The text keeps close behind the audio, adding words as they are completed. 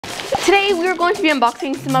Today we are going to be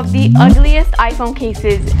unboxing some of the ugliest iPhone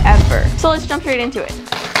cases ever. So let's jump straight into it.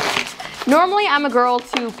 Normally I'm a girl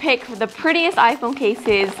to pick the prettiest iPhone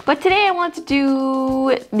cases, but today I want to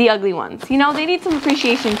do the ugly ones. You know, they need some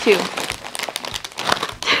appreciation too.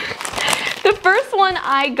 The first one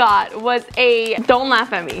I got was a, don't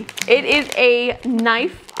laugh at me, it is a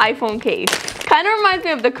knife iPhone case. Kind of reminds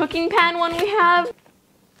me of the cooking pan one we have.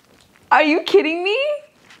 Are you kidding me?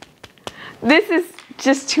 This is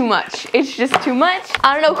just too much. It's just too much.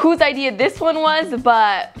 I don't know whose idea this one was,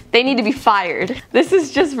 but they need to be fired. This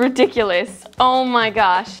is just ridiculous. Oh my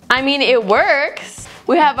gosh. I mean, it works.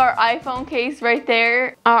 We have our iPhone case right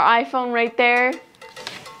there, our iPhone right there.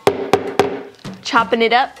 Chopping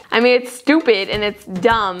it up. I mean, it's stupid and it's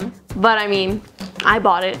dumb, but I mean, I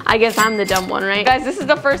bought it. I guess I'm the dumb one, right? Guys, this is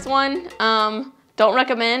the first one. Don't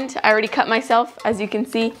recommend. I already cut myself, as you can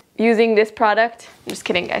see, using this product. I'm just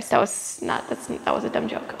kidding, guys. That was a dumb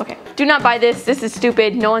joke. Okay. Do not buy this. This is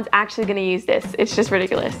stupid. No one's actually gonna use this. It's just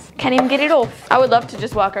ridiculous. Can't even get it off. I would love to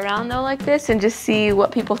just walk around though like this and just see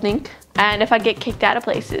what people think. And if I get kicked out of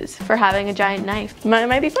places for having a giant knife, it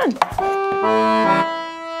might be fun.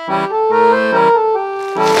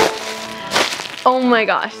 Oh my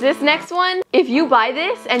gosh, this next one, if you buy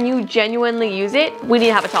this and you genuinely use it, we need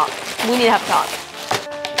to have a talk. We need to have a talk.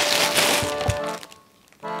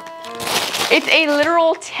 It's a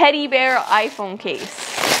literal teddy bear iPhone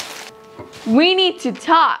case. We need to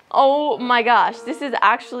talk. Oh my gosh, this is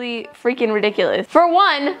actually freaking ridiculous. For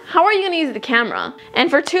one, how are you gonna use the camera? And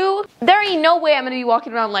for two, there ain't no way I'm gonna be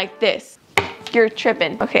walking around like this. You're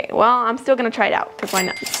tripping. Okay, well, I'm still gonna try it out, because why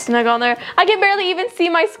not? Snug on there. I can barely even see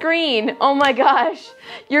my screen. Oh my gosh.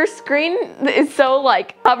 Your screen is so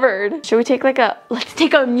like covered. Should we take like let's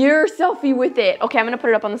take a mirror selfie with it. Okay, I'm gonna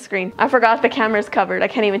put it up on the screen. I forgot the camera's covered. I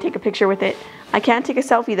can't even take a picture with it. I can't take a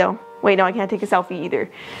selfie though. Wait, no, I can't take a selfie either.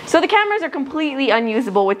 So the cameras are completely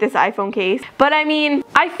unusable with this iPhone case. But I mean,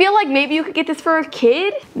 I feel like maybe you could get this for a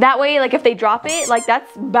kid. That way, like if they drop it, like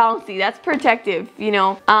that's bouncy, that's protective, you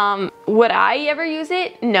know. Would I ever use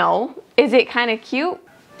it? No. Is it kind of cute?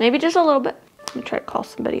 Maybe just a little bit. I'm gonna try to call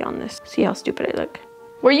somebody on this. See how stupid I look.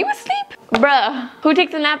 Were you asleep? Bruh, who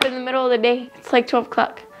takes a nap in the middle of the day? It's like 12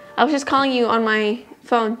 o'clock. I was just calling you on my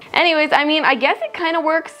phone. Anyways, I mean, I guess it kind of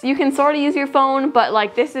works. You can sort of use your phone, but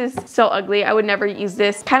like this is so ugly. I would never use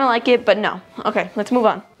this. Kind of like it, but no. Okay, let's move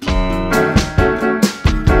on.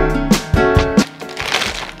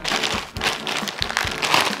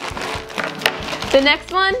 The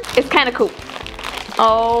next one is kind of cool.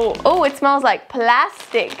 Oh, it smells like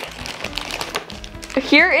plastic.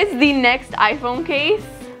 Here is the next iPhone case.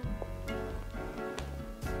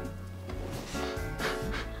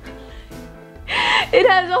 It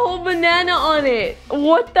has a whole banana on it.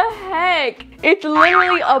 What the heck? It's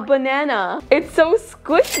literally a banana. It's so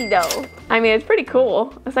squishy though. I mean, it's pretty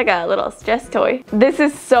cool. It's like a little stress toy. This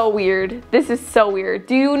is so weird. This is so weird.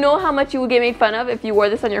 Do you know how much you would get made fun of if you wore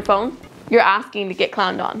this on your phone? You're asking to get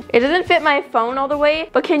clowned on. It doesn't fit my phone all the way,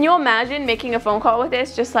 but can you imagine making a phone call with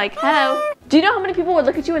this? Just like, hello. Do you know how many people would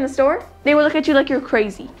look at you in the store? They would look at you like you're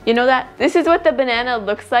crazy. You know that? This is what the banana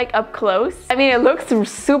looks like up close. I mean, it looks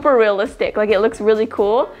super realistic. Like it looks really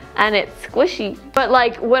cool and it's squishy. But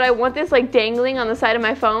like, would I want this like dangling on the side of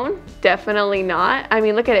my phone? Definitely not. I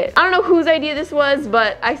mean, look at it. I don't know whose idea this was,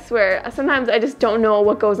 but I swear, sometimes I just don't know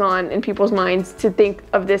what goes on in people's minds to think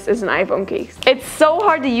of this as an iPhone case. It's so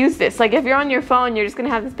hard to use this. Like if you're on your phone, you're just gonna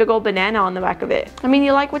have this big old banana on the back of it. I mean,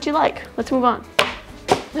 you like what you like. Let's move on.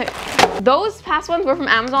 Okay. Those past ones were from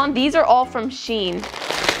Amazon. These are all from Shein.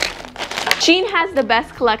 Shein has the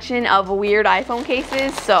best collection of weird iPhone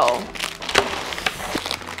cases, so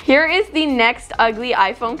here is the next ugly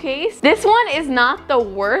iPhone case. This one is not the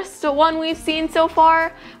worst one we've seen so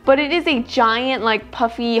far, but it is a giant like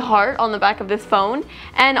puffy heart on the back of this phone.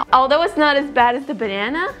 And although it's not as bad as the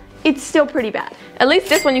banana, it's still pretty bad. At least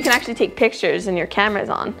this one you can actually take pictures and your camera's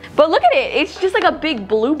on. But look at it, it's just like a big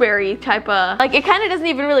blueberry type of, like it kind of doesn't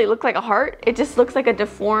even really look like a heart. It just looks like a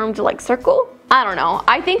deformed like circle. I don't know.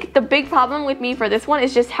 I think the big problem with me for this one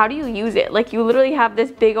is just how do you use it? Like you literally have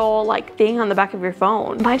this big old like thing on the back of your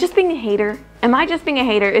phone. Am I just being a hater? Am I just being a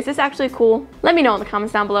hater? Is this actually cool? Let me know in the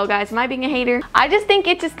comments down below, guys. Am I being a hater? I just think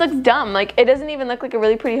it just looks dumb. Like it doesn't even look like a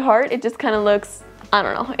really pretty heart. It just kind of looks, I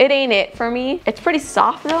don't know. It ain't it for me. It's pretty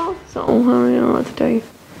soft though, so I don't know what to tell you.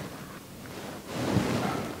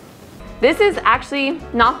 This is actually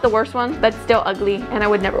not the worst one, but still ugly, and I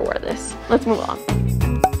would never wear this. Let's move on.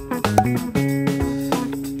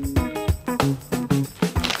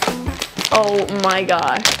 Oh my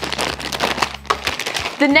gosh.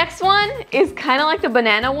 The next one is kind of like the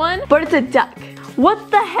banana one, but it's a duck. What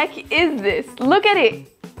the heck is this? Look at it.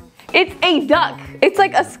 It's a duck. It's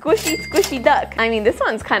like a squishy duck. I mean, this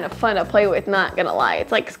one's kind of fun to play with, not gonna lie.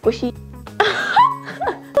 It's like squishy.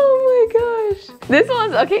 Oh my gosh. This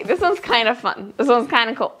one's kind of fun. This one's kind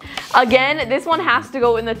of cool. Again, this one has to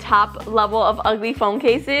go in the top level of ugly phone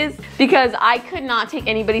cases because I could not take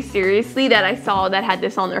anybody seriously that I saw that had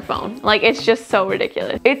this on their phone. Like, it's just so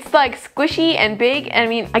ridiculous. It's like squishy and big. I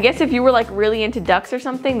mean, I guess if you were like really into ducks or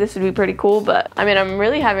something, this would be pretty cool, but I mean, I'm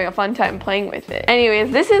really having a fun time playing with it.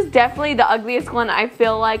 Anyways, this is definitely the ugliest one I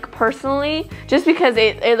feel like personally, just because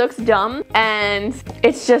it looks dumb and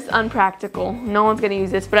it's just unpractical. No one's gonna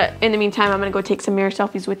use this, but in the meantime, I'm gonna go take some mirror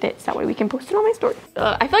selfies with it so that way we can post it on my story.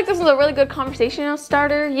 I feel like this was a really good conversational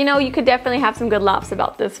starter. You know, you could definitely have some good laughs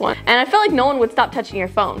about this one. And I feel like no one would stop touching your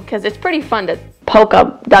phone because it's pretty fun to poke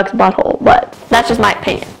a duck's butthole, but that's just my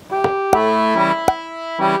opinion.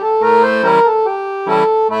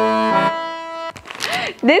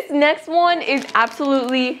 This next one is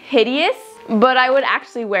absolutely hideous, but I would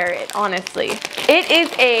actually wear it, honestly. It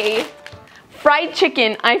is a fried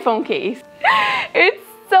chicken iPhone case. It's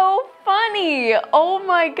so funny. Oh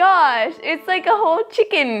my gosh. It's like a whole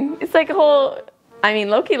chicken. It's like a whole, I mean,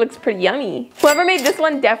 low-key looks pretty yummy. Whoever made this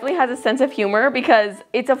one definitely has a sense of humor because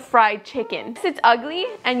it's a fried chicken. Yes, it's ugly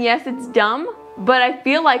and yes, it's dumb, but I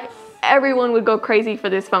feel like everyone would go crazy for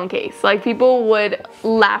this phone case. Like, people would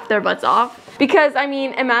laugh their butts off. Because, I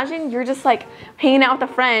mean, imagine you're just like hanging out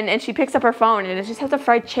with a friend and she picks up her phone and it just has a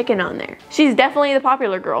fried chicken on there. She's definitely the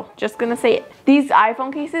popular girl, just gonna say it. These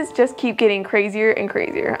iPhone cases just keep getting crazier and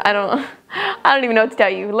crazier. I don't even know what to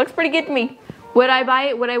tell you. It looks pretty good to me. Would I buy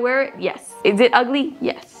it? Would I wear it? Yes. Is it ugly?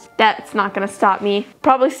 Yes. That's not gonna stop me.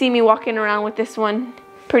 Probably see me walking around with this one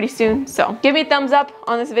pretty soon. So give me a thumbs up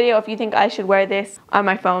on this video if you think I should wear this on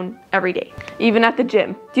my phone every day, even at the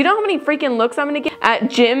gym. Do you know how many freaking looks I'm gonna get at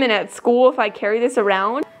gym and at school if I carry this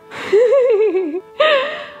around?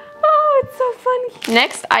 Oh, it's so funny.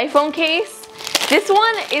 Next iPhone case. This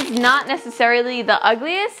one is not necessarily the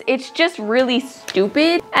ugliest, it's just really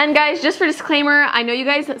stupid. And guys, just for disclaimer, I know you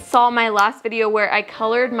guys saw my last video where I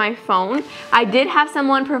colored my phone. I did have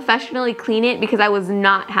someone professionally clean it because I was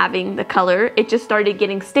not having the color. It just started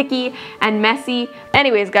getting sticky and messy.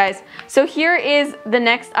 Anyways, guys, so here is the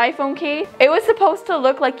next iPhone case. It was supposed to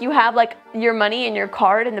look like you have like your money and your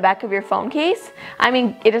card in the back of your phone case. I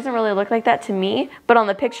mean, it doesn't really look like that to me, but on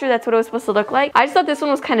the picture, that's what it was supposed to look like. I just thought this one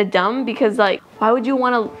was kind of dumb because, like, why would you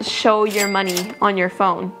want to show your money on your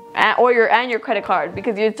phone? Or your credit card,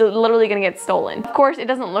 because you're literally gonna get stolen. Of course, it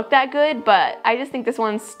doesn't look that good, but I just think this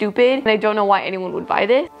one's stupid and I don't know why anyone would buy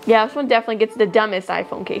this. Yeah, this one definitely gets the dumbest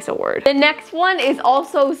iPhone case award. The next one is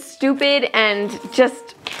also stupid and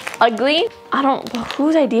just ugly.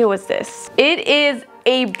 Whose idea was this? It is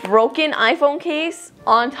a broken iPhone case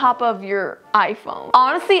on top of your iPhone.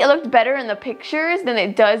 Honestly, it looked better in the pictures than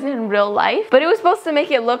it does in real life, but it was supposed to make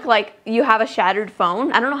it look like you have a shattered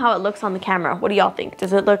phone. I don't know how it looks on the camera. What do y'all think?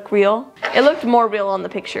 Does it look real? It looked more real on the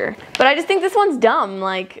picture, but I just think this one's dumb.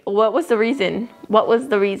 Like, what was the reason? What was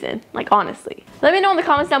the reason? Like, honestly. Let me know in the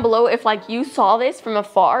comments down below if like you saw this from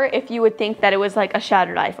afar, if you would think that it was like a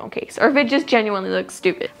shattered iPhone case, or if it just genuinely looks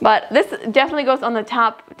stupid. But this definitely goes on the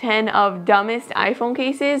top 10 of dumbest iPhone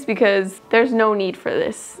cases because there's no need for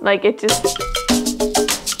this. Like, it just...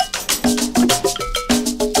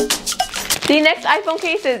 The next iPhone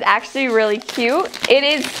case is actually really cute. It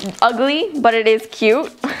is ugly, but it is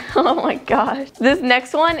cute. Oh my gosh. This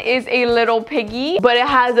next one is a little piggy, but it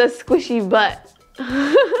has a squishy butt.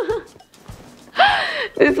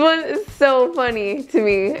 This one is so funny to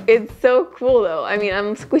me. It's so cool though. I mean,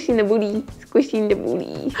 I'm squishing the booty, squishing the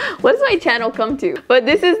booty. What does my channel come to? But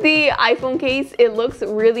this is the iPhone case. It looks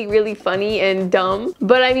really, really funny and dumb.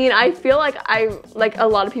 But I mean, I feel like a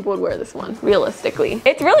lot of people would wear this one, realistically.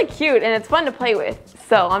 It's really cute and it's fun to play with.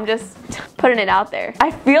 So I'm just putting it out there.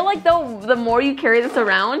 I feel like though, the more you carry this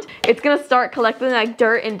around, it's gonna start collecting like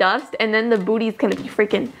dirt and dust, and then the booty's gonna be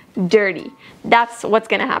freaking dirty. That's what's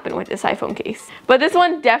gonna happen with this iPhone case. But this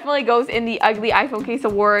one definitely goes in the ugly iPhone case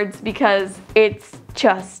awards because it's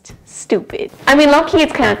just stupid. I mean, low-key,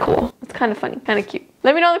 it's kind of cool. It's kind of funny, kind of cute.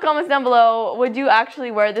 Let me know in the comments down below, would you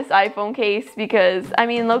actually wear this iPhone case? Because, I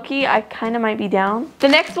mean, low-key, I kind of might be down. The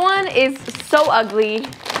next one is so ugly.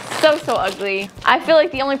 So ugly. I feel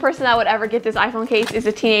like the only person that would ever get this iPhone case is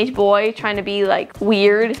a teenage boy trying to be like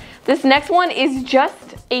weird. This next one is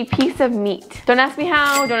just a piece of meat. Don't ask me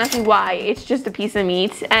how, don't ask me why. It's just a piece of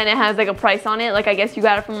meat and it has like a price on it. Like, I guess you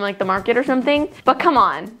got it from like the market or something. But come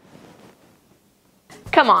on.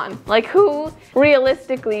 Come on, like, who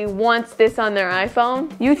realistically wants this on their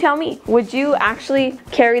iPhone? You tell me, would you actually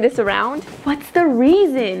carry this around? What's the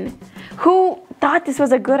reason? Who thought this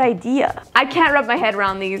was a good idea. I can't wrap my head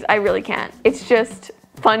around these. I really can't. It's just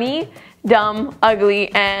funny, dumb,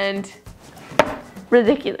 ugly, and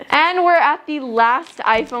ridiculous. And we're at the last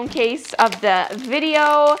iPhone case of the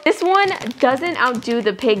video. This one doesn't outdo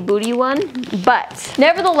the pig booty one, but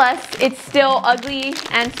nevertheless, it's still ugly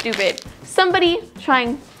and stupid. Somebody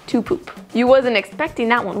trying to poop. You wasn't expecting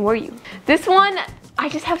that one, were you? This one, I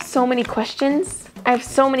just have so many questions. I have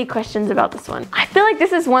so many questions about this one. I feel like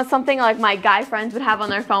this is something like my guy friends would have on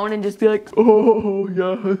their phone and just be like, oh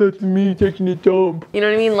yeah, that's me taking a dump. You know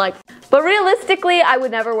what I mean? Like, but realistically, I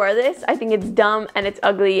would never wear this. I think it's dumb and it's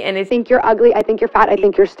ugly and I think you're ugly, I think you're fat, I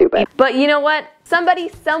think you're stupid. But you know what? Somebody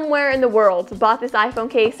somewhere in the world bought this iPhone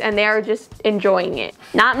case and they are just enjoying it.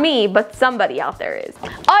 Not me, but somebody out there is.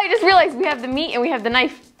 Oh, I just realized we have the meat and we have the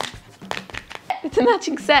knife. It's a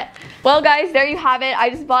matching set. Well guys, there you have it. I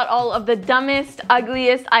just bought all of the dumbest,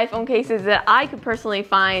 ugliest iPhone cases that I could personally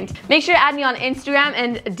find. Make sure to add me on Instagram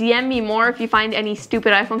and DM me more if you find any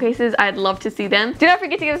stupid iPhone cases. I'd love to see them. Do not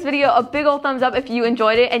forget to give this video a big old thumbs up if you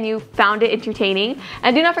enjoyed it and you found it entertaining.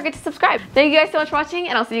 And do not forget to subscribe. Thank you guys so much for watching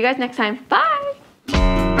and I'll see you guys next time. Bye!